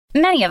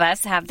Many of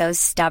us have those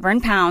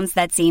stubborn pounds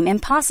that seem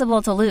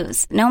impossible to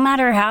lose, no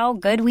matter how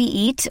good we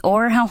eat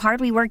or how hard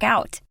we work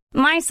out.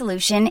 My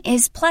solution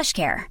is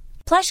PlushCare.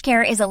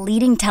 PlushCare is a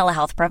leading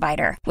telehealth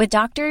provider with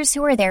doctors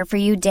who are there for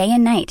you day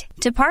and night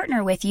to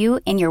partner with you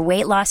in your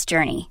weight loss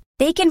journey.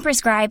 They can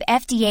prescribe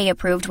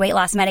FDA-approved weight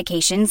loss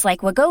medications like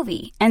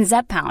Wegovy and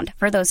Zepbound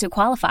for those who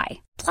qualify.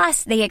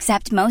 Plus, they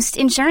accept most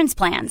insurance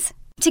plans.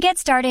 To get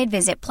started,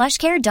 visit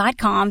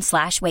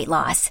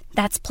plushcare.com/weightloss.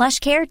 That's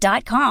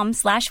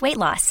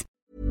plushcare.com/weightloss.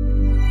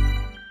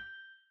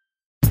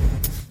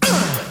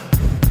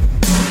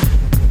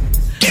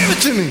 Give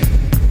it to me!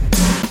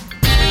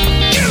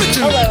 Give it to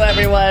me! Hello,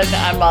 everyone.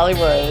 I'm Molly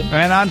Wood.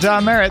 And I'm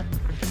Tom Merritt.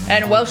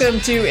 And welcome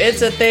to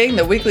It's a Thing,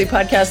 the weekly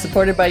podcast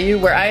supported by you,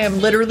 where I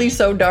am literally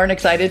so darn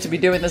excited to be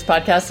doing this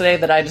podcast today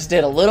that I just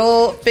did a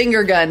little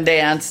finger gun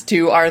dance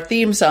to our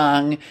theme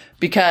song,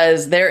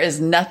 because there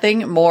is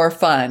nothing more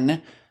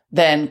fun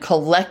than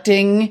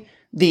collecting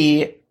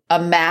the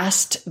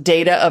amassed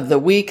data of the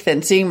week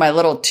than seeing my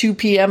little 2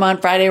 p.m.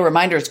 on Friday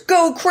reminders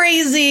go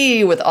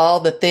crazy with all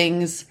the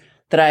things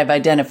that I have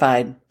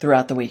identified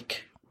throughout the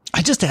week.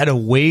 I just had a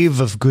wave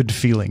of good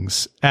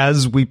feelings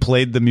as we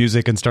played the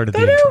music and started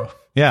the intro.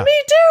 Yeah. Me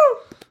too.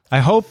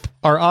 I hope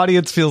our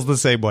audience feels the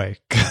same way,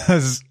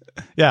 because,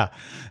 yeah,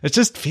 it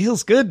just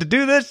feels good to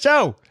do this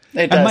show.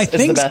 It does. And my It's the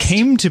things best.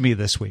 came to me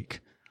this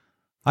week.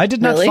 I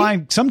did not Really?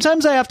 find,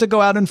 sometimes I have to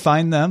go out and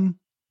find them,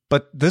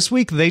 but this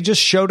week they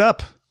just showed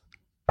up,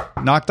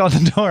 knocked on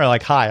the door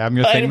like, hi, I'm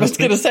your I thing. was this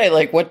going to week." say,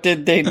 like, what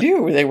did they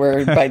do? They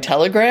were by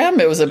telegram?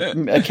 It was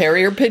a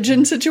carrier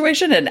pigeon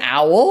situation? An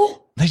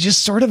owl? They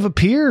just sort of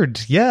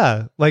appeared.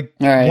 Yeah. Like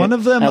All right. one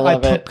of them I I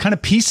love it. kind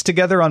of pieced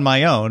together on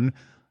my own.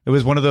 It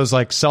was one of those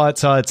like saw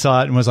it,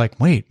 and was like,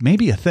 wait,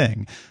 maybe a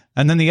thing.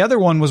 And then the other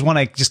one was one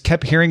I just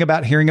kept hearing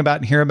about.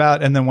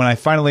 And then when I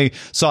finally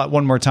saw it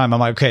one more time,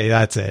 I'm like, okay,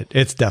 that's it.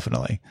 It's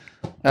definitely.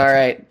 All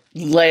right.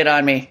 Lay it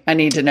on me. I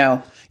need to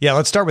know. Yeah,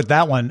 let's start with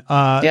that one.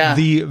 Yeah.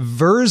 The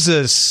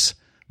Versus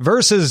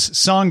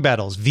Song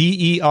Battles,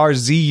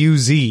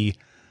 Verzuz,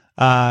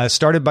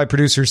 started by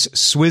producers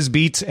Swizz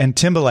Beatz and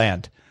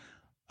Timbaland,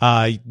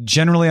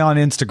 generally on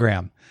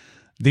Instagram.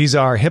 These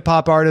are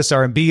hip-hop artists,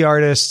 R&B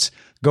artists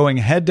going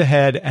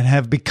head-to-head and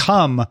have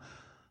become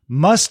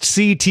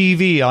must-see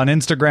TV on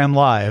Instagram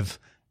Live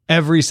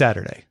every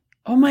Saturday.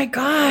 Oh my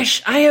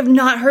gosh. I have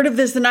not heard of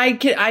this, and I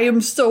am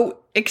so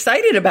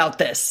excited about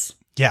this.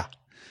 Yeah.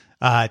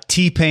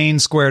 T-Pain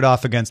squared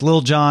off against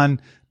Lil Jon,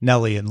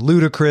 Nelly and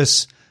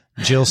Ludacris,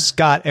 Jill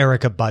Scott,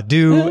 Erykah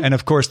Badu, and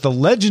of course the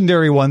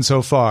legendary one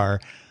so far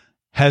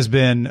has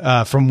been,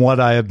 from what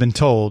I have been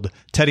told,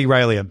 Teddy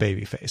Riley and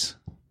Babyface.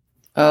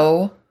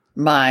 Oh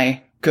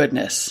my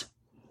goodness.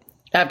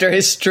 After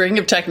his string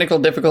of technical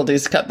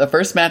difficulties cut the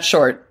first match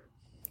short,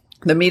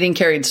 the meeting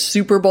carried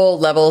Super Bowl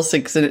level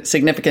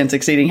significance,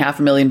 exceeding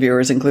 500,000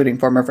 viewers, including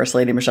former First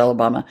Lady Michelle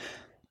Obama.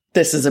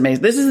 This is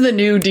amazing. This is the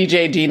new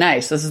DJ D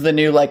Nice. This is the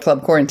new like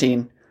Club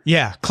Quarantine.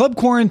 Yeah. Club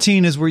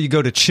Quarantine is where you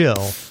go to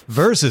chill.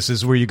 Versus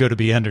is where you go to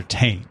be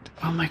entertained.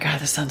 Oh my God,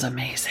 this sounds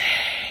amazing.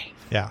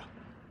 Yeah.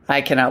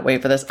 I cannot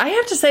wait for this. I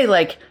have to say,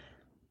 like,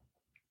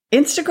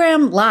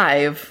 Instagram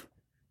Live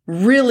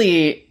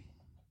really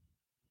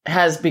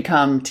has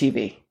become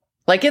TV.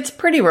 Like, it's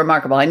pretty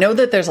remarkable. I know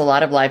that there's a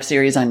lot of live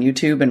series on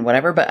YouTube and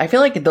whatever, but I feel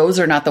like those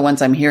are not the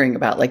ones I'm hearing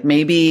about. Like,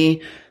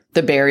 maybe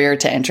the barrier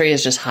to entry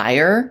is just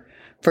higher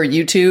for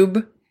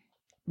YouTube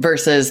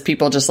versus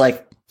people just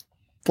like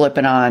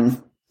flipping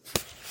on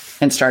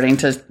and starting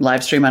to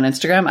live stream on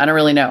Instagram. I don't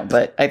really know,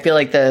 but I feel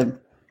like the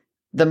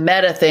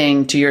meta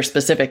thing to your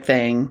specific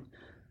thing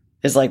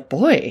is like,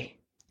 boy,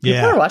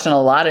 people are watching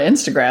a lot of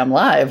Instagram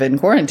Live in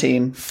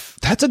quarantine.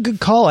 That's a good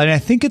call. And I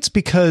think it's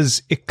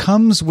because it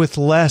comes with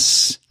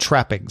less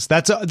trappings.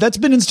 That's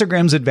been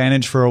Instagram's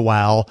advantage for a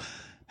while,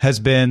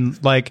 has been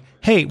like,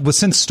 hey, well,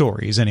 since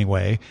stories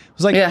anyway, it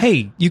was like,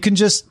 hey, you can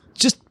just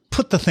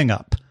put the thing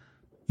up,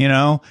 you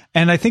know?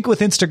 And I think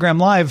with Instagram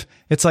Live,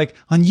 it's like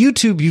on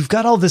YouTube, you've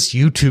got all this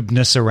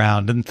YouTube-ness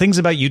around and things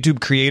about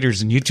YouTube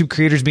creators and YouTube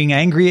creators being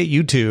angry at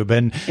YouTube.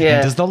 And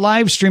does the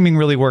live streaming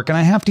really work? And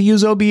I have to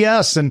use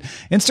OBS. And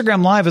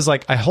Instagram Live is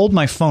like, I hold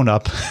my phone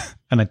up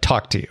and I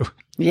talk to you.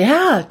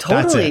 Yeah,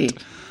 totally. That's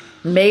it.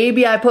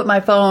 Maybe I put my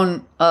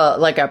phone,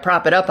 like I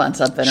prop it up on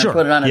something or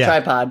put it on a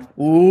tripod.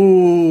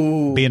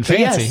 Ooh. Being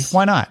fancy. Yes.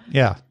 Why not?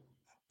 Yeah.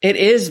 It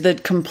is the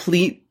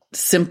complete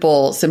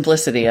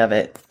simplicity of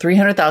it.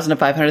 300,000 to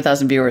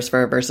 500,000 viewers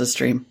for a Versus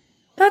stream.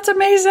 That's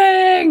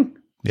amazing.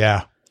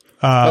 Yeah.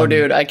 Oh,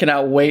 dude, I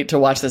cannot wait to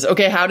watch this.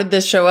 Okay, how did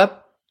this show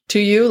up to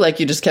you?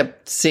 Like you just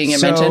kept seeing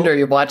it mentioned or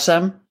you've watched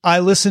some? I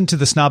listened to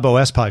the Snob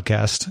OS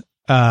podcast,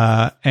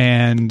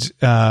 and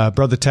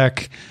Brother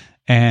Tech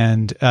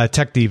and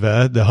Tech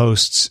Diva, the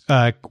hosts,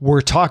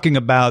 were talking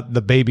about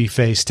the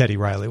Babyface Teddy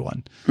Riley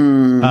one.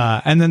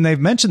 And then they've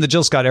mentioned the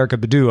Jill Scott,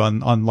 Erykah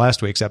Badu on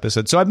last week's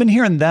episode. So I've been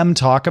hearing them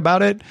talk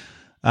about it.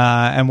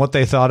 And what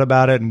they thought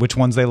about it and which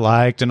ones they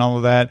liked and all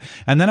of that.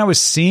 And then I was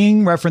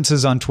seeing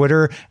references on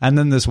Twitter, and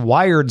then this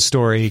Wired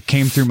story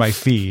came through my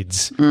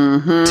feeds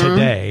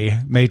today,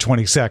 May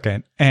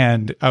 22nd.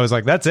 And I was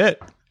like, that's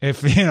it.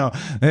 If, you know,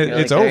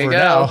 it's like, there you over go.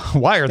 now.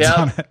 Wired's Yep.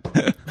 on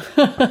it.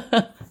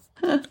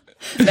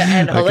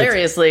 And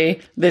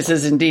hilariously, this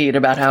is indeed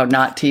about how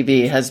not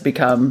TV has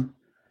become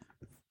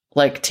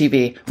like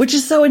TV, which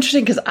is so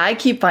interesting because I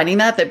keep finding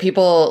that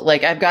people,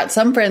 like, I've got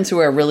some friends who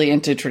are really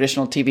into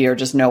traditional TV or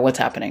just know what's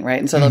happening, right?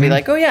 And so they'll be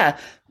like, oh yeah,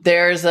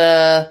 there's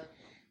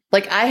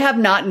like, I have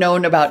not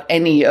known about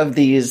any of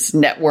these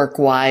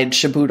network-wide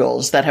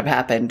shaboodles that have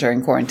happened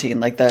during quarantine,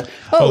 like the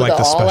all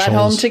at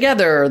home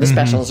together, or the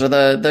specials, or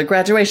the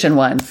graduation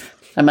one.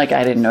 I'm like,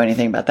 I didn't know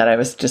anything about that. I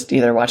was just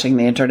either watching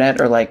the internet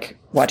or like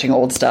watching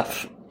old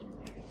stuff.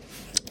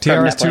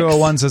 TRS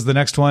 201 says the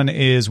next one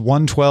is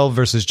 112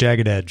 versus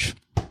Jagged Edge.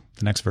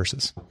 The next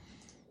versus.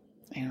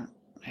 I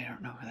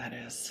don't know who that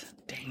is.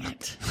 Dang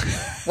it.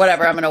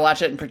 Whatever. I'm going to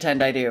watch it and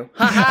pretend I do.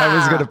 I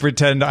was going to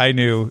pretend I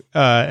knew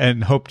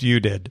and hoped you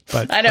did,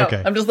 but I know.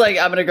 Okay. I'm just like,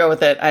 I'm going to go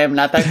with it. I am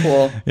not that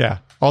cool. Yeah.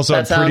 Also,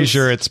 I'm pretty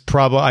sure it's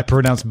probably, I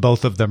pronounced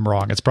both of them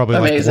wrong. It's probably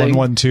amazing. Like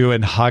 112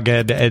 and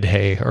Haged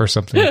Edhe or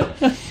something.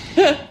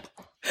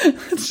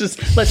 Let's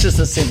just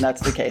assume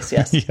that's the case.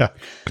 Yes. Yeah.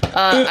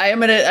 I'm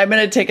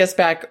gonna take us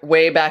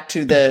way back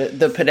to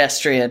the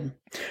pedestrian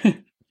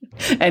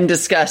and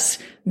discuss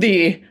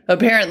the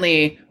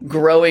apparently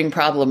growing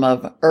problem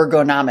of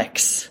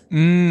ergonomics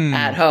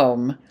at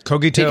home.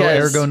 Cogito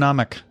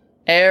Ergonomic.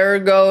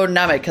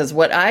 Because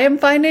what I am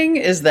finding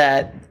is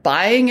that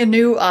buying a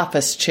new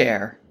office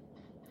chair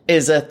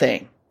is a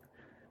thing.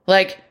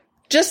 Like,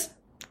 just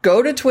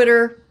go to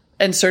Twitter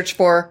and search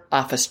for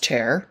office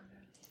chair.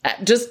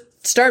 Just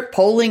start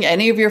polling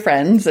any of your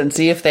friends and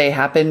see if they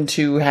happen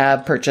to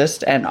have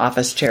purchased an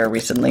office chair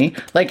recently.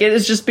 Like, it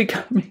is just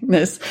becoming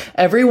this.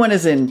 Everyone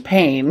is in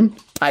pain,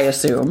 I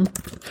assume,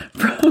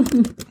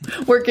 from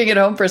working at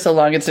home for so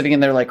long and sitting in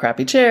their like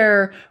crappy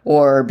chair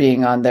or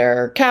being on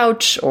their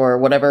couch or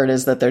whatever it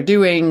is that they're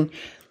doing.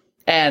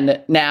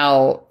 And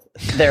now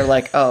they're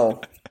like,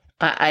 oh,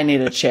 I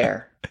need a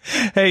chair.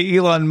 Hey,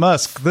 Elon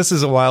Musk, this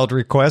is a wild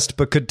request,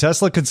 but could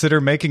Tesla consider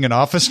making an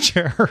office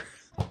chair?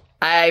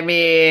 I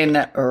mean,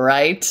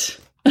 right?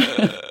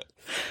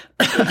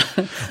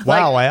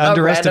 Wow, I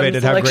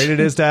underestimated how great it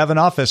is to have an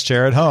office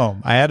chair at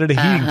home. I added a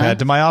heating pad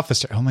to my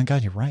office chair. Oh my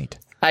God, you're right.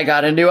 I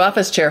got a new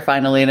office chair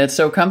finally, and it's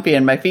so comfy,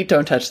 and my feet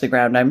don't touch the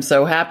ground. I'm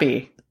so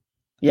happy.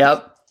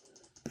 Yep.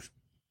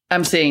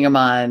 I'm seeing them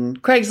on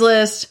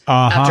Craigslist.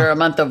 After a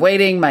month of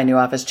waiting, my new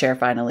office chair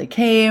finally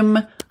came.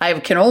 I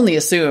can only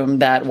assume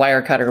that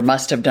Wirecutter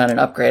must have done an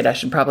upgrade. I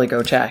should probably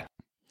go check.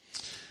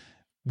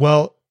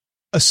 Well,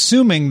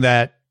 assuming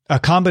that a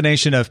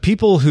combination of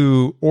people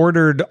who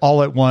ordered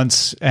all at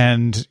once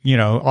and, you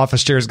know,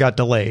 office chairs got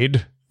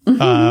delayed,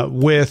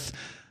 with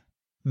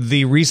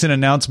the recent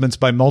announcements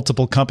by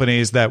multiple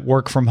companies that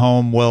work from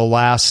home will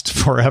last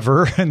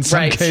forever in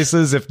some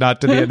cases, if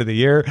not to the end of the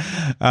year,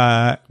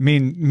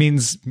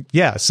 means,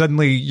 yeah,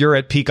 suddenly you're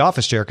at peak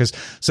office chair, because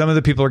some of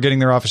the people are getting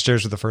their office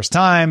chairs for the first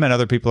time and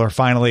other people are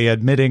finally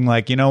admitting,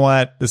 like, you know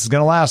what, this is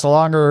going to last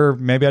longer.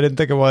 Maybe I didn't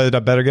think it would. I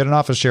better get an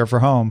office chair for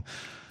home.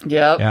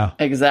 Yep, yeah,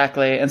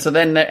 exactly. And so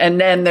then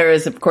there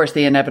is, of course,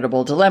 the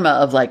inevitable dilemma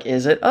of like,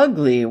 is it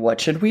ugly? What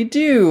should we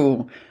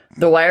do?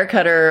 The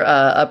Wirecutter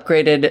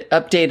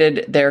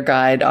updated their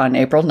guide on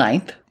April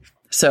 9th.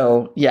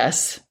 So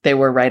yes, they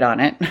were right on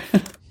it.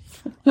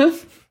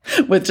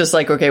 With just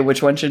like, okay,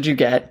 which one should you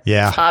get?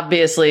 Yeah.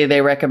 Obviously,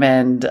 they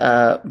recommend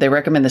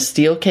the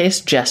steel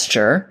case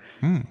Gesture,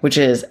 which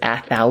is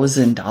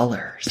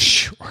 $1,000.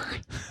 Sure.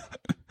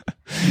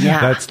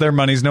 Yeah. That's their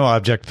money's no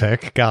object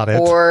pick. Got it.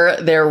 Or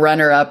their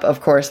runner-up,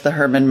 of course, the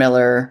Herman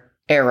Miller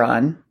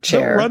Aeron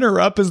chair. The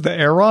runner-up is the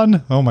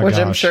Aeron? Oh my gosh. Which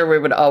I'm sure we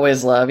would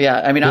always love.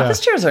 Yeah. I mean, office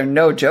chairs are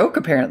no joke,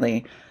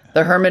 apparently.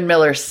 The Herman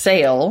Miller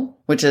Sail,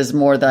 which is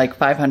more like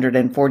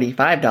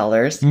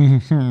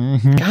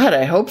 $545. God,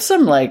 I hope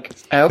some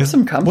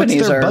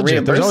companies are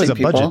reimbursing There's always a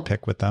people. budget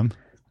pick with them.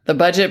 The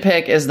budget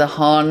pick is the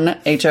Hon,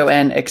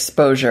 Hon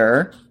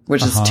Exposure,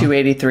 which is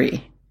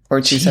 $283 or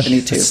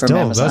 $272 from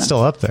Amazon. That's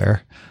still up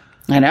there.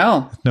 I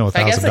know. No, $1,000.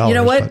 I guess, you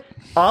know what?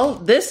 All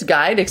this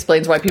guide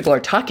explains why people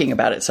are talking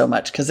about it so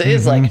much, because it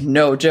is like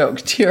no joke.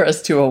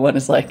 TRS 201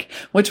 is like,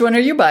 which one are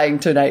you buying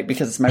tonight?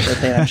 Because it's my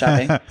birthday and I'm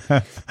shopping.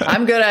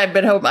 I'm good. I've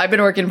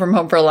been working from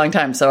home for a long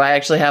time, so I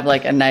actually have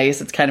like a nice,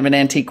 it's kind of an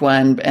antique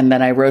one, and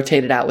then I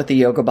rotate it out with the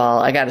yoga ball.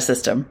 I got a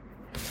system.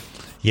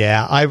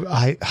 Yeah,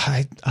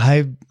 I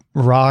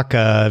rock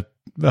a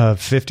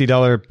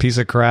 $50 piece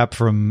of crap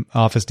from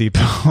Office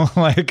Depot,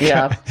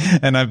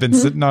 and I've been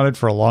sitting on it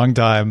for a long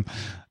time.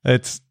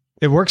 It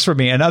works for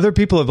me. And other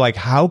people are like,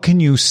 how can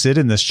you sit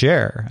in this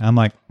chair? I'm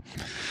like,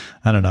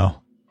 I don't know.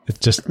 It's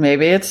just,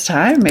 maybe it's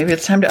time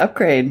to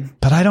upgrade.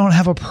 But I don't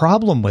have a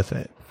problem with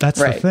it.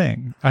 That's the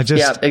thing.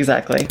 Yeah,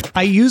 exactly.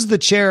 I use the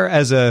chair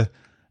as a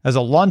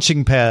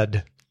launching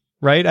pad,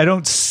 right? I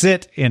don't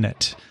sit in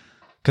it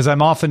because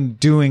I'm often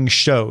doing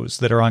shows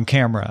that are on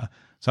camera.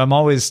 So I'm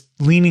always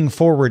leaning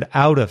forward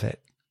out of it,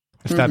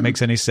 if that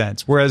makes any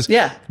sense. Whereas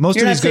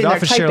most of these good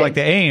office chairs like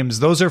the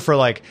Ames, those are for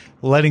like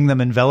letting them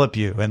envelop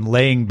you and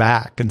laying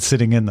back and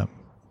sitting in them.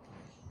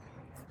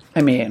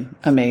 I mean,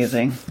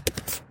 amazing.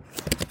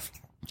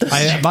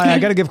 I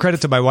got to give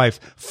credit to my wife.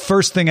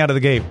 First thing out of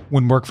the gate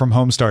when work from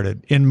home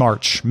started in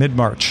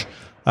mid-March,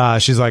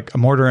 she's like,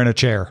 I'm ordering a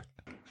chair.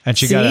 And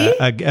she got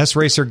a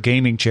S-Racer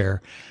gaming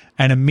chair.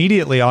 And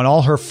immediately on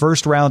all her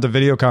first round of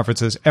video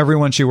conferences,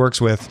 everyone she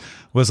works with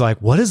was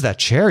like, what is that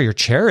chair? Your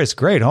chair is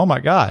great. Oh my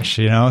gosh.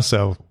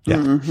 So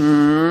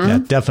yeah,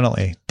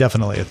 definitely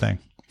a thing.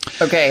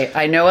 Okay.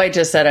 I know I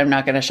just said I'm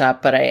not going to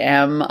shop, but I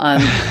am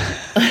on,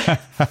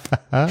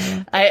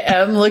 I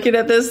am looking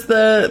at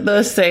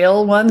the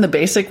sale one, the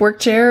basic work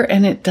chair,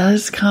 and it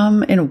does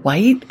come in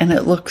white and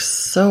it looks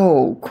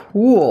so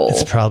cool.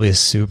 It's probably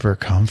super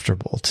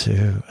comfortable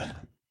too.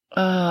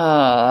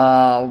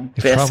 Oh,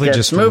 it probably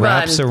just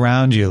wraps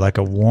around you like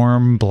a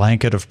warm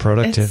blanket of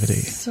productivity.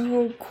 It's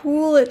so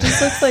cool. It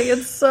just looks like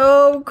it's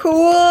so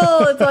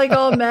cool. It's like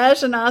all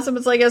mesh and awesome.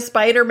 It's like a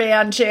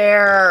Spider-Man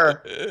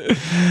chair.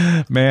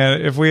 Man,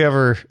 if we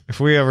ever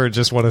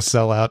just want to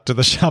sell out to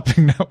the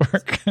shopping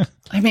network.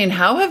 I mean,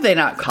 how have they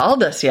not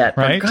called us yet?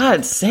 Right? For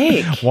God's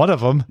sake. One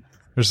of them.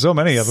 There's so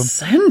many of them.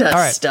 Send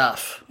us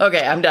stuff.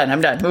 Okay, I'm done.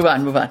 Move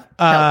on.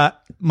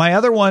 My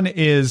other one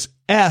is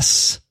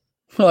S.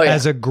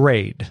 As a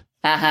grade.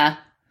 And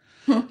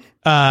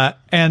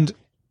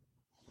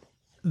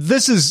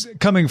this is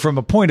coming from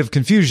a point of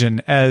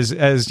confusion as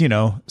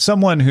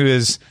someone who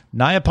is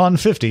nigh upon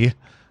 50.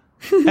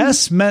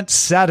 S meant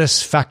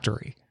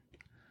satisfactory.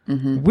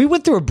 Mm-hmm. We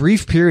went through a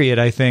brief period,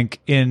 I think,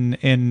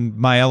 in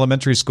my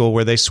elementary school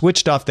where they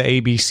switched off the A,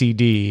 B, C,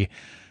 D,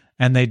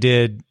 and they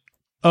did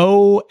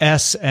O,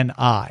 S, and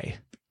I.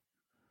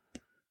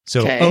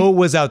 So O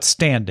was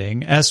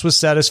outstanding, S was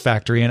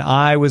satisfactory, and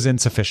I was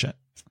insufficient.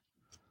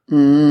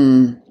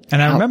 And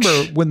I remember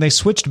when they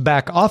switched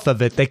back off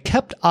of it, they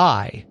kept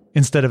I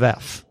instead of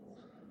F.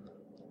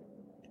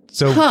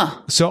 So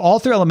all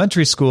through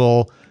elementary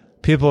school,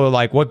 people were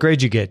like, what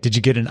grade you get? Did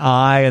you get an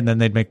I? And then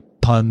they'd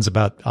make puns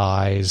about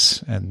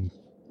eyes and,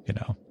 you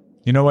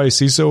know why he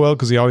sees so well?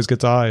 Because he always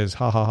gets eyes.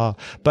 Ha ha ha.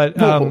 But,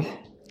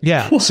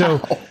 yeah. Wow.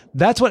 So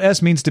that's what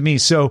S means to me.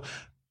 So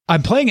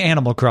I'm playing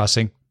Animal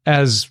Crossing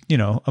as,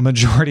 a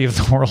majority of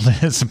the world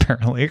is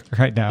apparently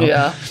right now.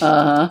 Yeah.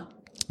 Uh-huh.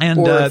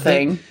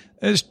 And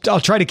I'll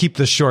try to keep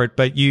this short,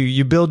 but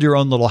you build your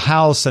own little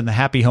house and the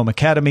Happy Home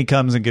Academy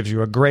comes and gives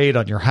you a grade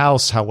on your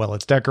house, how well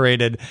it's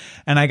decorated.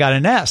 And I got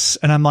an S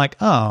and I'm like,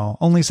 oh,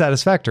 only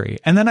satisfactory.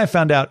 And then I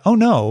found out, oh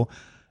no,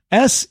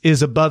 S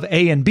is above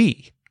A and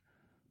B.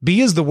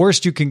 B is the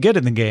worst you can get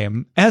in the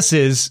game. S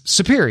is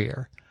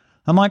superior.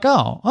 I'm like,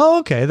 oh,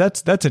 okay.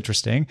 That's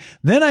interesting.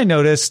 Then I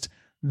noticed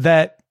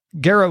that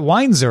Garrett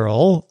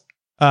Weinzierl,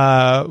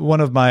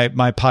 one of my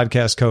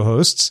podcast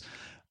co-hosts,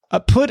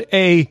 put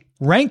a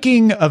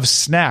ranking of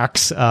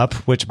snacks up,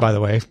 which, by the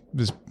way,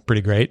 is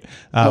pretty great.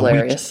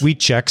 Hilarious. Wheat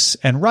Chex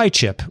and Rye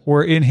Chip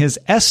were in his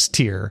S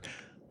tier,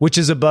 which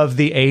is above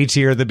the A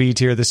tier, the B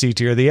tier, the C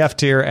tier, the F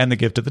tier, and the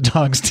gift of the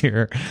dogs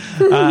tier.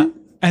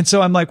 And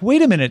so I'm like,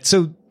 wait a minute.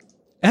 So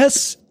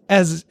S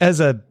as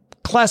a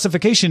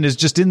classification is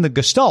just in the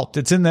Gestalt.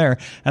 It's in there.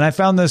 And I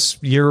found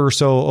this year or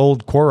so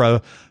old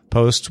Quora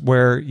post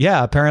where,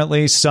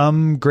 apparently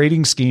some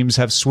grading schemes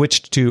have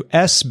switched to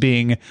S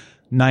being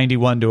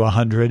 91 to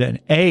 100 and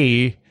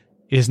A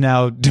is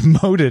now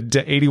demoted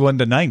to 81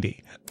 to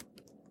 90.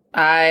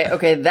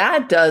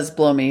 That does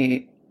blow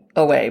me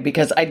away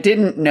because I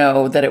didn't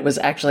know that it was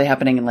actually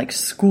happening in like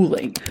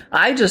schooling.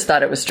 I just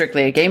thought it was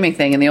strictly a gaming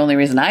thing. And the only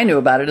reason I knew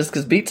about it is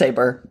because Beat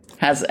Saber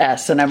has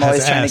S and I'm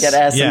always trying to get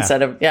S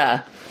instead of,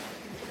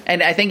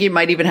 And I think you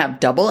might even have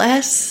double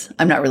S.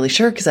 I'm not really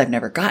sure because I've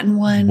never gotten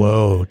one.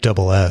 Whoa,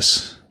 double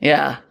S.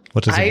 Yeah.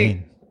 What does it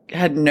mean?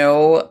 Had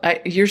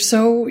you're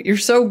so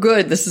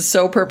good. This is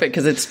so perfect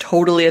because it's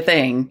totally a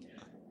thing.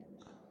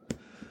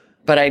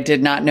 But I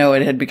did not know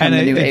it had become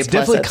the new A+. It's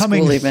definitely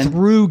coming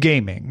through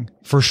gaming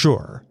for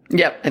sure.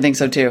 Yep, I think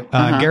so too.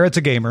 Garrett's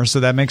a gamer, so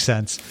that makes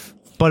sense.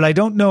 But I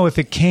don't know if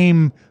it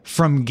came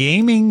from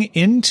gaming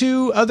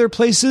into other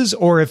places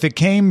or if it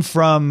came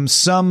from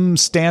some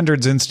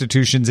standards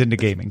institutions into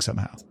gaming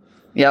somehow.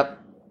 Yep,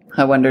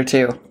 I wonder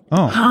too. So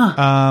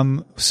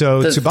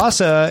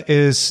Tsubasa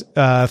is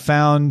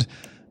found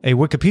a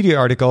Wikipedia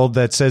article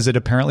that says it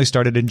apparently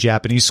started in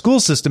Japanese school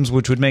systems,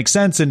 which would make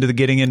sense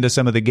getting into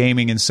some of the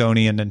gaming in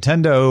Sony and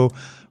Nintendo,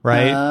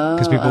 right?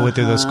 Because people went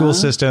through those school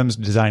systems,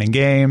 designing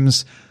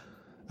games.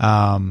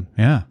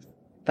 Yeah.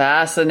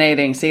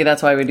 Fascinating. See,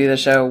 that's why we do the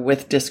show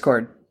with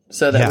Discord,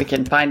 so that we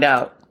can find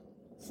out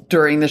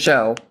during the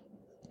show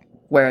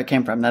where it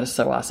came from. That is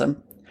so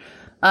awesome.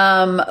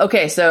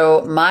 Okay,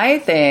 so my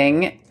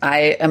thing,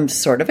 I am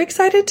sort of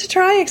excited to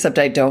try, except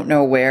I don't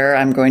know where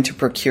I'm going to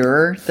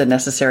procure the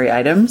necessary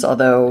items,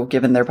 although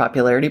given their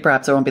popularity,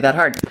 perhaps it won't be that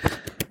hard.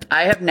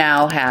 I have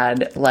now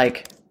had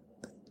like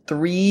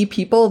 3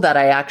 people that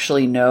I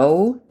actually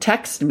know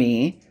text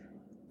me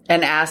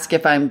and ask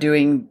if I'm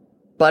doing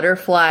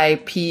butterfly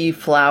pea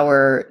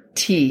flower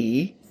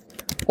tea,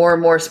 or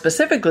more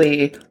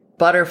specifically,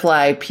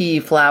 butterfly pea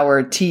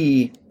flower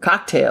tea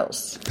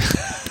cocktails.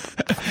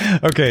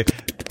 Okay.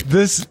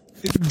 This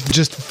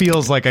just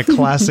feels like a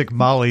classic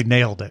Molly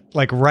nailed it,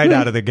 like right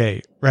out of the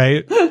gate,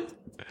 right? I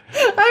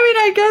mean,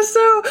 I guess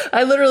so.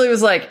 I literally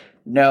was like,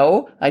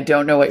 no, I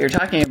don't know what you're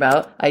talking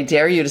about. I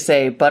dare you to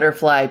say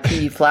butterfly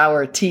pea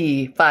flower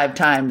tea 5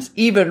 times,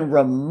 even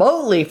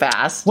remotely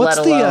fast, What's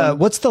let alone.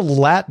 what's the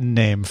Latin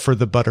name for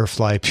the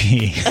butterfly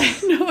pea?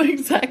 No,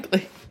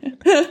 exactly.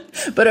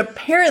 But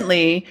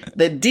apparently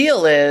the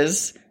deal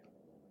is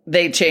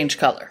they change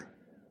color.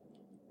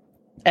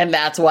 And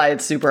that's why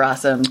it's super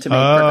awesome to make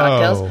for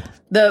cocktails.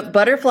 The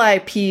butterfly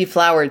pea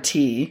flower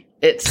tea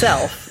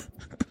itself,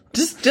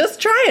 just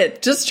try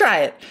it. Just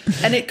try it.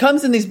 And it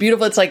comes in these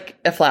beautiful, it's like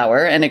a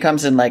flower, and it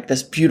comes in like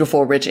this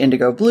beautiful, rich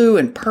indigo blue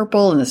and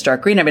purple and this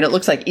dark green. I mean, it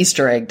looks like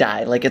Easter egg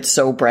dye. Like it's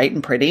so bright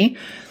and pretty.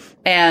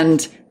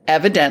 And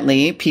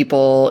evidently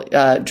people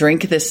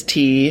drink this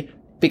tea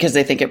because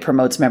they think it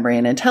promotes memory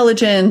and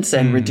intelligence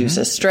and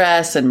reduces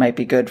stress and might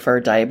be good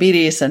for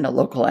diabetes and a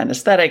local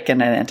anesthetic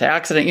and an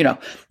antioxidant. You know,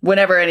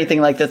 whenever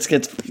anything like this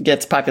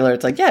gets popular,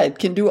 it's like, yeah, it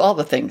can do all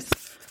the things,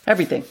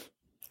 everything,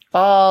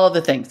 all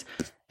the things.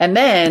 And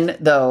then,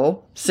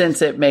 though,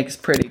 since it makes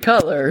pretty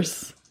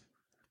colors,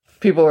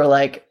 people were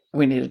like,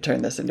 we need to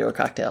turn this into a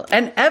cocktail.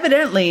 And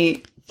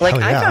evidently, like,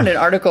 I found an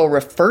article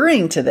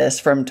referring to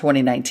this from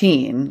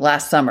 2019,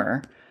 last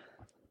summer.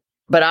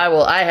 But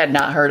I had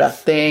not heard a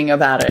thing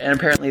about it. And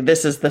apparently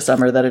this is the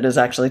summer that it is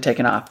actually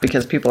taken off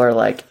because people are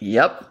like,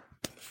 yep,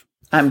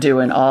 I'm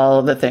doing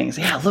all the things.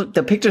 Yeah, look,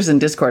 the pictures in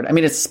Discord. I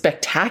mean, it's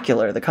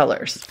spectacular, the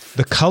colors.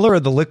 The color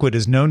of the liquid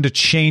is known to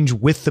change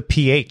with the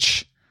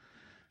pH.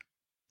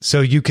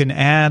 So you can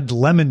add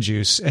lemon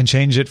juice and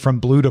change it from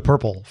blue to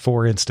purple,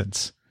 for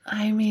instance.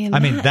 I mean,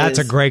 that's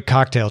a great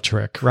cocktail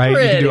trick, right? You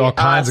can do all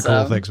kinds of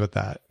cool things with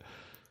that.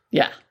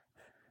 Yeah.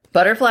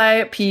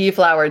 Butterfly pea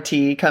flower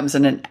tea comes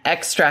in an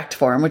extract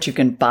form, which you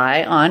can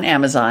buy on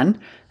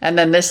Amazon. And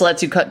then this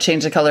lets you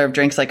change the color of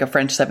drinks like a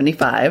French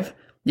 75.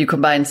 You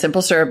combine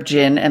simple syrup,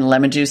 gin, and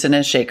lemon juice in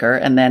a shaker,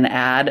 and then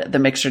add the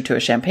mixture to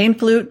a champagne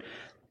flute.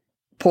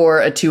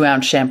 Pour a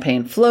 2-ounce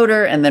champagne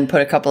floater, and then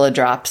put a couple of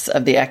drops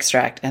of the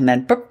extract, and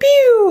then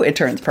pew, it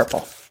turns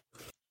purple.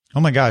 Oh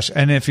my gosh.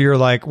 And if you're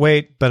like,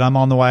 wait, but I'm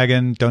on the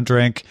wagon, don't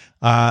drink,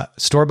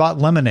 store-bought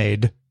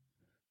lemonade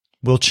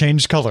will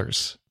change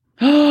colors.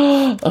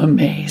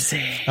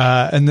 Amazing.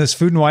 In this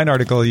Food and Wine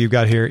article you've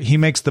got here, he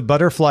makes the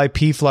butterfly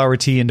pea flower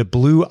tea into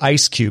blue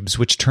ice cubes,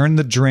 which turn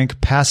the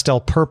drink pastel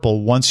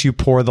purple once you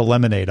pour the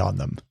lemonade on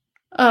them.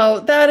 Oh,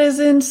 that is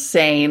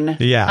insane.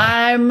 Yeah.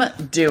 I'm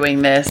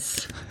doing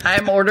this.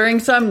 I'm ordering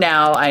some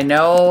now. I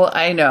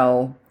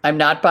know. I'm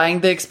not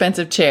buying the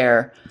expensive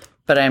chair,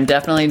 but I'm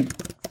definitely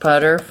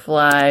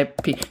butterfly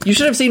pea. You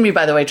should have seen me,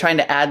 by the way, trying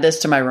to add this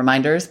to my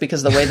reminders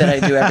because the way that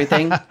I do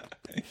everything.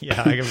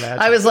 Yeah, I can imagine.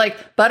 I was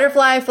like,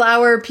 butterfly,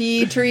 flower,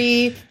 pea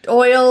tree,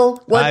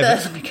 oil.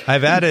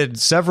 I've added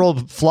several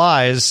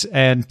flies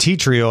and tea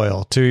tree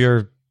oil to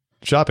your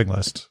shopping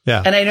list.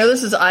 Yeah. And I know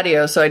this is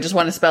audio, so I just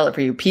want to spell it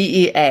for you.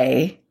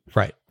 PEA.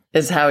 Right.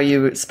 Is how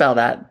you spell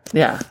that.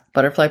 Yeah.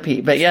 Butterfly pea.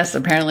 But yes,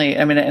 apparently,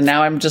 I mean, and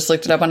now I'm just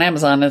looked it up on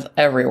Amazon. It's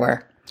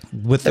everywhere.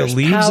 With There's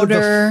the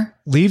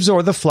leaves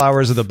or the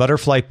flowers of the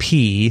butterfly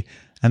pea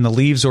and the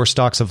leaves or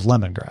stalks of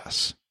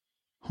lemongrass.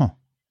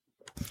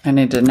 I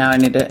need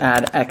to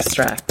add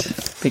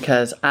extract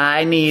because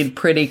I need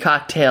pretty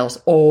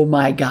cocktails. Oh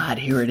my God,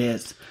 here it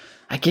is.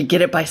 I could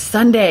get it by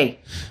Sunday.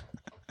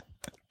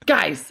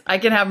 Guys, I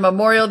can have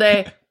Memorial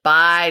Day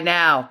by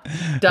now.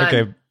 Done.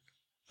 Okay.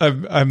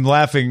 I'm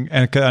laughing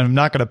and I'm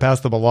not going to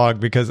pass them along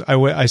because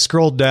I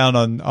scrolled down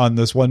on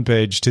this one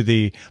page to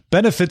the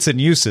benefits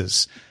and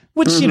uses,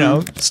 which, you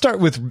know,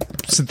 start with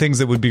some things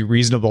that would be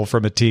reasonable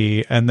from a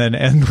tea and then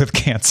end with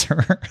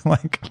cancer.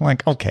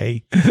 like,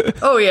 okay.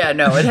 Oh yeah,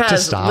 no, it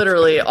has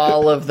literally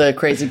all of the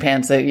crazy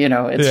pants that, you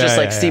know, it's just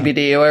like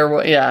CBD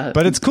or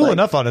But it's cool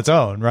enough on its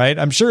own, right?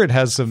 I'm sure it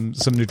has some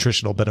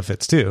nutritional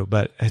benefits too,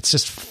 but it's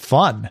just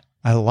fun.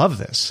 I love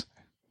this.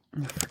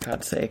 For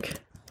God's sake.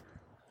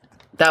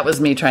 That was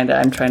me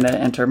I'm trying to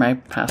enter my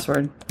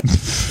password.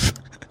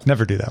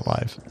 Never do that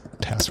live.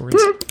 Passwords,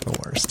 the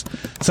worst.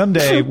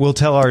 Someday we'll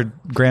tell our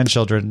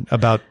grandchildren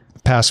about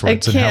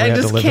passwords and how we have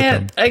to live with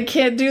them. I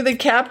can't do the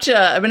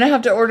CAPTCHA. I'm going to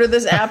have to order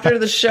this after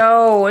the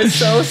show. It's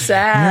so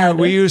sad. Yeah,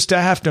 we used to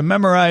have to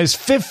memorize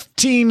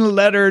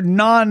 15-letter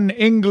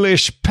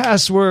non-English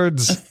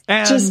passwords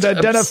and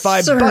identify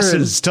absurd.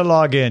 buses to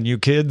log in, you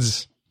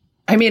kids.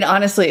 I mean,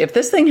 honestly, if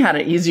this thing had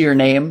an easier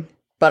name,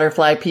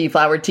 Butterfly Pea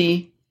Flower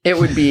Tea, it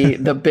would be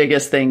the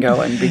biggest thing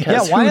going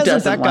because why who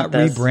doesn't that want got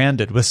this?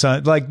 rebranded with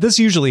some, like this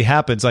usually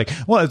happens like,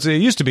 well, it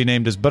used to be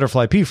named as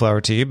Butterfly Pea Flower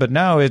Tea, but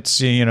now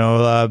it's, you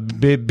know,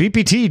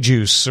 BPT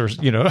juice or,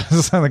 you know,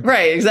 like,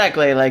 right.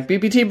 Exactly. Like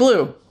BPT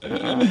blue,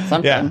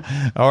 something.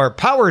 Yeah. Or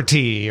Power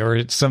Tea or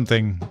it's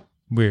something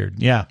weird.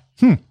 Yeah.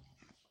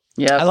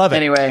 Yeah. I love it.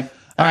 Anyway,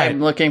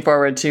 I'm looking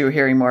forward to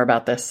hearing more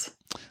about this.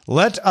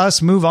 Let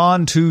us move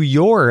on to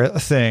your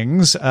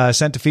things,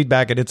 sent to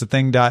feedback at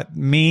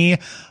it'sathing.me.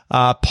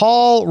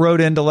 Paul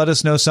wrote in to let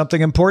us know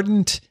something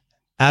important.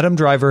 Adam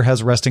Driver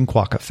has resting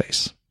quokka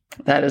face.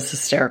 That is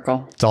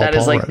hysterical. That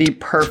is like the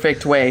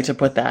perfect way to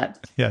put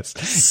that. Yes.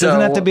 It So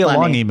doesn't have to be a funny.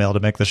 long email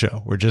to make the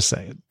show. We're just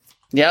saying.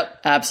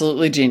 Yep,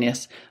 absolutely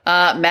genius.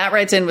 Matt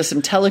writes in with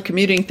some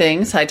telecommuting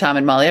things. Hi, Tom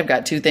and Molly. I've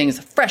got 2 things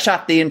fresh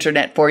off the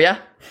internet for you.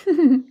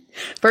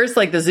 First,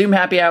 like the Zoom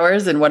happy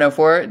hours in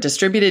 104,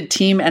 distributed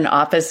team and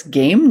office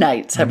game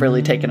nights have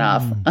really taken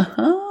off.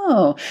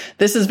 Oh,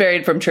 this is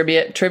varied from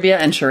trivia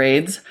and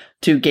charades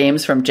to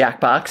games from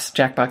Jackbox.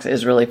 Jackbox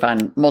is really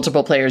fun.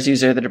 Multiple players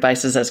use their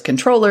devices as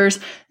controllers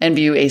and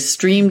view a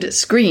streamed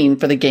screen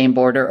for the game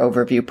board or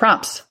overview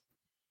prompts.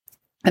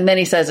 And then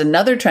he says,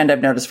 another trend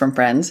I've noticed from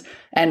friends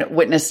and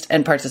witnessed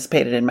and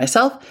participated in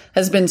myself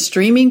has been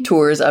streaming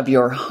tours of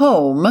your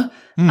home,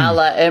 a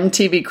la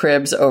MTV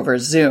Cribs over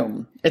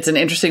Zoom. It's an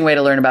interesting way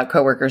to learn about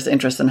coworkers'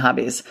 interests and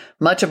hobbies.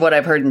 Much of what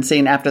I've heard and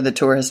seen after the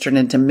tour has turned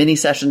into mini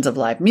sessions of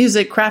live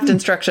music, craft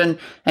instruction,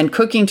 and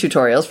cooking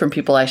tutorials from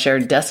people I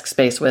shared desk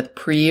space with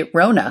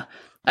pre-Rona.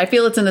 I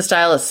feel it's in the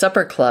style of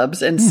supper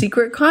clubs and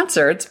secret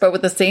concerts, but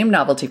with the same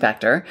novelty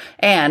factor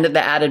and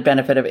the added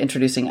benefit of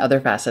introducing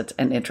other facets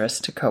and interests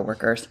to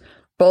coworkers.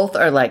 Both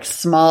are like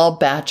small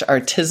batch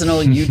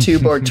artisanal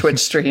YouTube or Twitch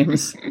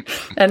streams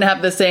and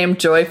have the same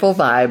joyful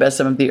vibe as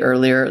some of the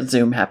earlier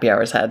Zoom happy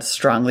hours had.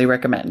 Strongly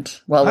recommend.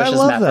 Well wishes,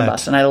 Matt from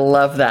Boston. I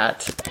love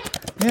that.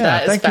 Yeah,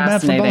 that is thank you,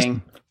 Matt from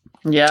fascinating.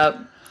 Yep.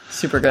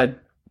 Super good.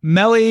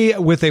 Melly,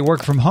 with a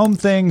work from home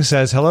thing,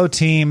 says, hello,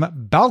 team.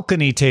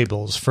 Balcony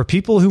tables for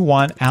people who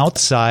want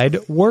outside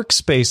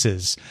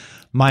workspaces.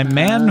 My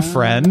man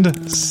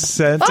friend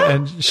sent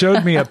and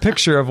showed me a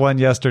picture of one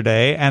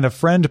yesterday, and a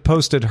friend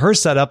posted her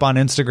setup on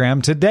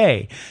Instagram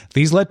today.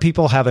 These let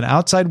people have an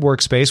outside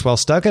workspace while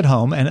stuck at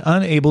home and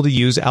unable to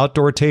use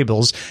outdoor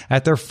tables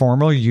at their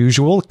former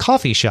usual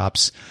coffee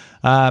shops.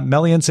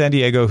 Melly in San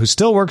Diego, who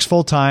still works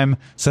full time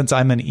since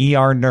I'm an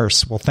ER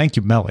nurse. Well, thank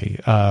you, Melly,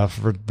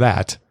 for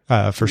that.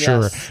 For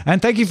sure.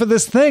 And thank you for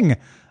this thing,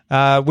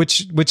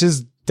 which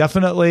is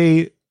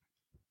definitely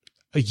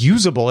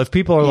usable. If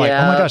people are like,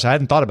 oh my gosh, I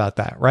hadn't thought about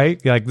that, right?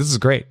 You're like, this is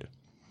great.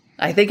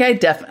 I think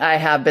I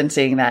have been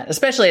seeing that,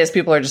 especially as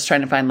people are just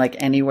trying to find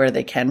like anywhere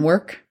they can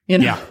work, you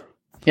know? Yeah.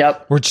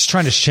 Yep. We're just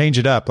trying to change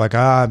it up. Like,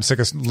 I'm sick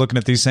of looking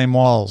at these same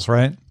walls,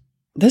 right?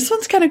 This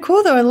one's kind of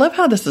cool though. I love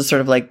how this is sort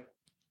of like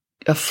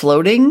a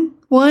floating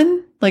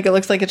one. Like it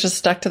looks like it's just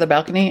stuck to the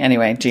balcony.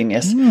 Anyway,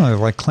 genius. Oh, it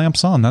like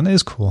clamps on. That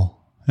is cool.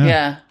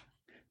 Yeah.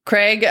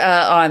 Craig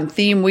on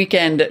Theme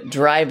Weekend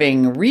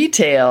Driving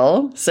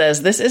Retail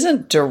says, this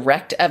isn't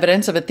direct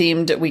evidence of a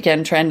themed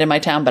weekend trend in my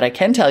town, but I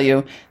can tell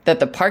you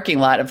that the parking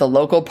lot of the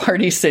local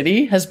Party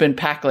City has been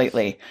packed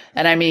lately.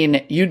 And I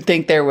mean, you'd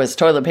think there was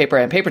toilet paper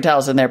and paper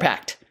towels in there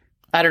packed.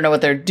 I don't know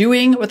what they're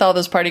doing with all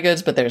those party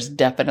goods, but there's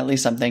definitely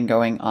something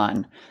going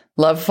on.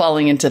 Love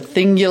falling into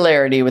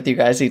thingularity with you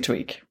guys each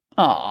week.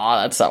 Oh,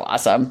 that's so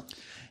awesome.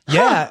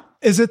 Yeah.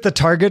 Is it the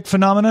Target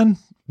phenomenon?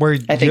 Where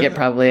I think it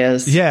probably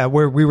is. Yeah,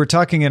 where we were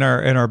talking in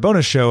our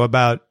bonus show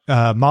about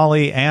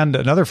Molly and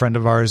another friend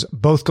of ours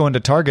both going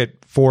to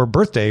Target for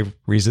birthday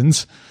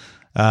reasons.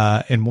 You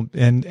know,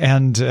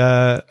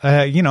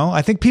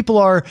 I think people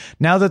are,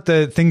 now that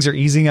the things are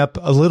easing up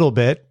a little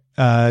bit,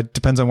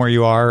 depends on where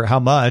you are, how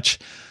much,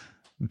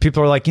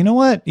 people are like, you know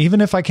what? Even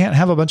if I can't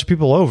have a bunch of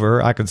people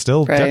over, I can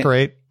still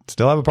decorate,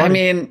 still have a party.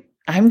 I mean,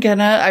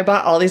 I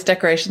bought all these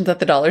decorations at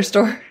the dollar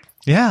store.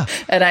 Yeah.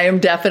 And I am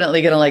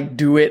definitely going to like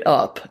do it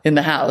up in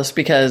the house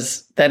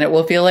because then it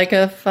will feel like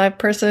a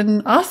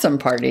 5-person awesome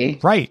party.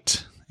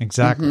 Right.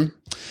 Exactly.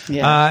 Mm-hmm.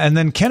 Yeah. And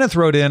then Kenneth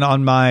wrote in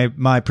on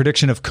my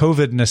prediction of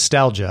COVID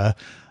nostalgia.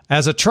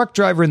 As a truck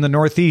driver in the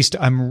Northeast,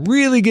 I'm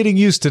really getting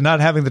used to not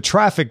having the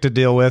traffic to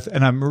deal with,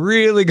 and I'm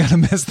really going to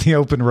miss the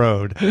open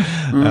road.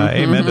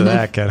 Amen to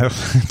that,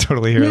 Kenneth.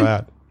 Totally hear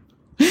that.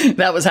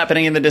 That was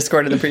happening in the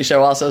Discord of the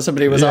pre-show also.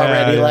 Somebody was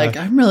already like,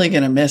 I'm really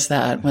going to miss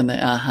that when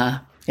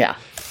yeah.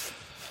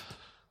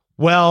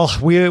 Well,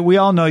 we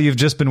all know you've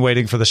just been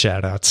waiting for the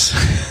shout-outs.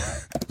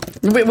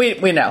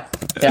 we know.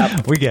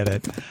 Yeah. We get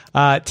it.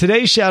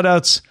 Today's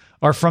shout-outs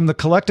are from the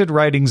collected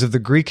writings of the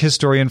Greek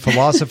historian,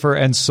 philosopher,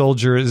 and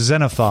soldier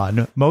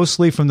Xenophon,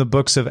 mostly from the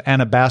books of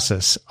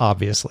Anabasis,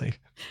 obviously.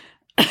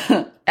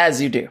 As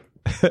you do.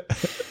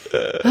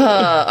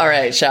 All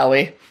right, shall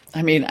we?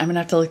 I mean, I'm going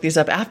to have to look these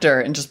up after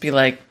and just be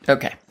like,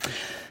 okay.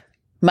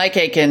 Mike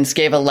Akins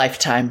gave a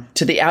lifetime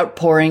to the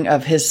outpouring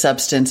of his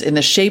substance in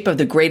the shape of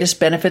the greatest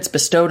benefits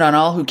bestowed on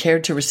all who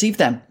cared to receive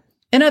them.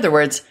 In other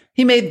words,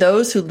 he made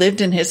those who lived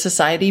in his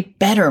society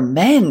better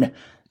men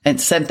and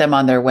sent them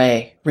on their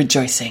way,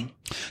 rejoicing.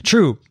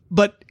 True,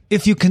 but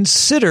if you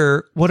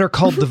consider what are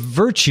called the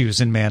virtues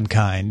in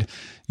mankind,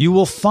 you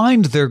will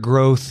find their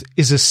growth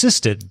is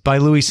assisted by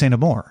Louis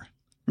Saint-Amour.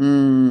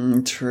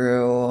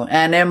 True.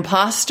 An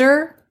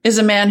imposter is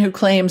a man who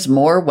claims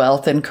more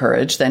wealth and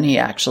courage than he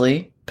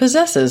actually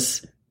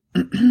possesses.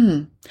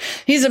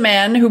 He's a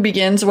man who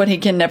begins what he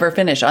can never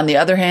finish. On the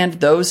other hand,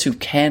 those who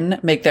can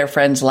make their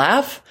friends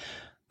laugh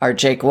are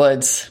Jake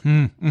Woods.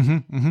 And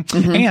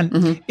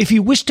if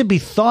you wish to be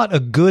thought a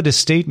good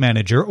estate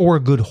manager or a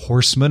good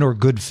horseman or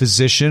good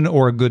physician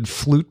or a good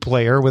flute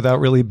player without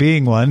really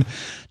being one,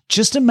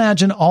 just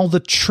imagine all the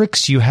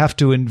tricks you have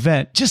to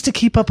invent just to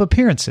keep up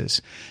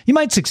appearances. You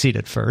might succeed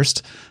at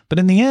first, but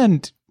in the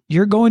end,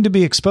 you're going to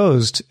be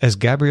exposed as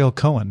Gabrielle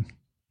Cohen.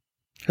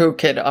 Who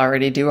could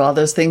already do all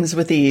those things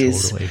with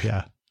ease. Totally,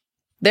 yeah.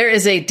 There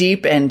is a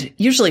deep and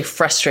usually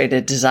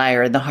frustrated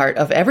desire in the heart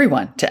of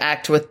everyone to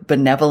act with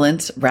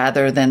benevolence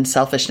rather than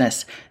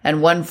selfishness.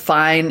 And one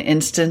fine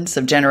instance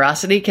of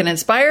generosity can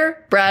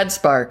inspire Brad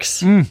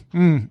Sparks.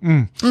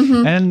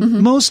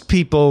 Most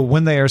people,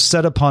 when they are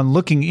set upon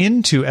looking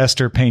into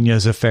Esther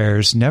Peña's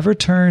affairs, never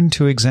turn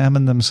to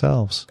examine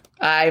themselves.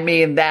 I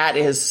mean, that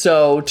is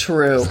so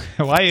true.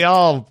 Why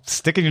y'all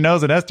sticking your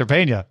nose in Esther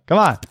Peña? Come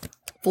on.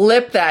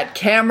 Flip that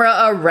camera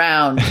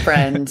around,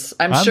 friends.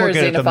 I'm sure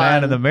looking at the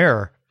man in the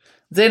mirror.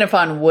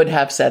 Xenophon would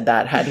have said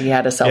that had he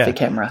had a selfie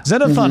camera.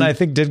 Xenophon, I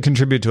think, did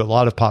contribute to a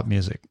lot of pop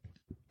music.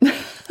 I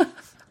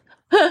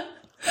mean,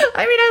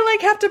 I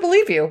have to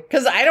believe you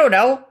because I don't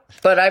know,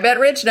 but I bet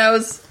Rich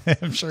knows.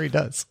 I'm sure he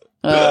does.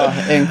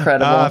 Oh,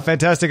 incredible.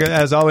 Fantastic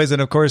as always.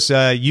 And of course,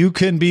 you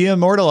can be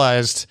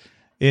immortalized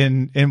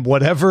in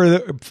whatever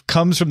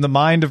comes from the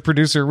mind of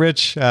producer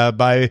Rich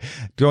by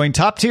going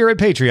top tier at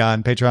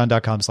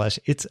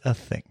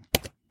patreon.com/itsAthing.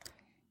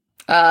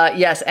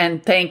 Yes,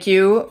 and thank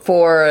you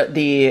for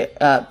the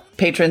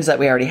patrons that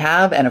we already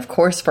have, and of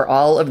course for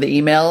all of the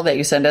email that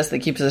you send us that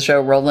keeps the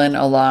show rolling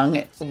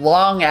along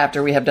long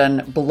after we have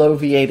done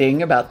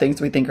bloviating about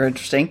things we think are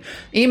interesting.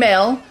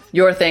 Email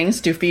your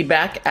things to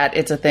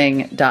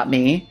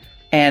feedback@itsathing.me,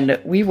 and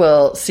we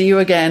will see you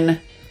again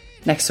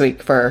next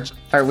week for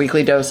our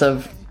weekly dose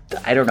of,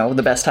 I don't know,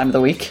 the best time of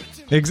the week.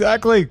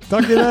 Exactly.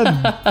 Talk to you then.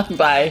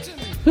 Bye.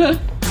 Give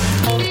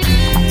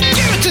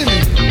it to me.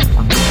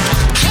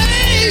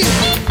 Hey!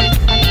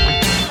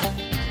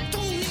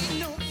 Don't need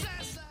no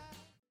fast life.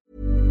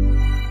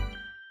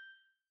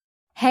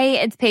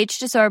 Hey, it's Paige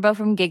DeSorbo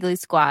from Giggly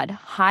Squad.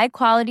 High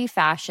quality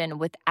fashion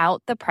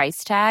without the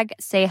price tag.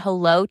 Say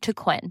hello to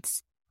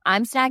Quince.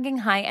 I'm snagging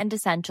high-end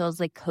essentials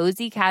like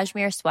cozy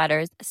cashmere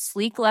sweaters,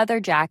 sleek leather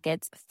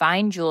jackets,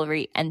 fine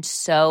jewelry, and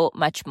so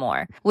much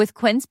more. With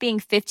Quince being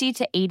 50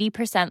 to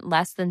 80%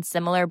 less than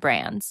similar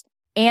brands.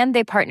 And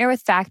they partner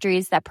with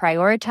factories that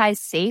prioritize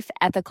safe,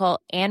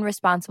 ethical, and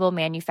responsible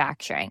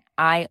manufacturing.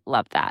 I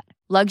love that.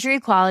 Luxury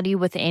quality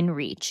within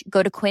reach.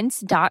 Go to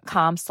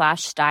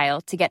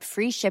quince.com/style to get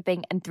free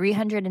shipping and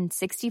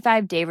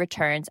 365-day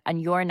returns on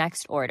your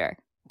next order.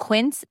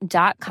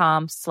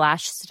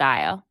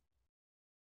 Quince.com/style.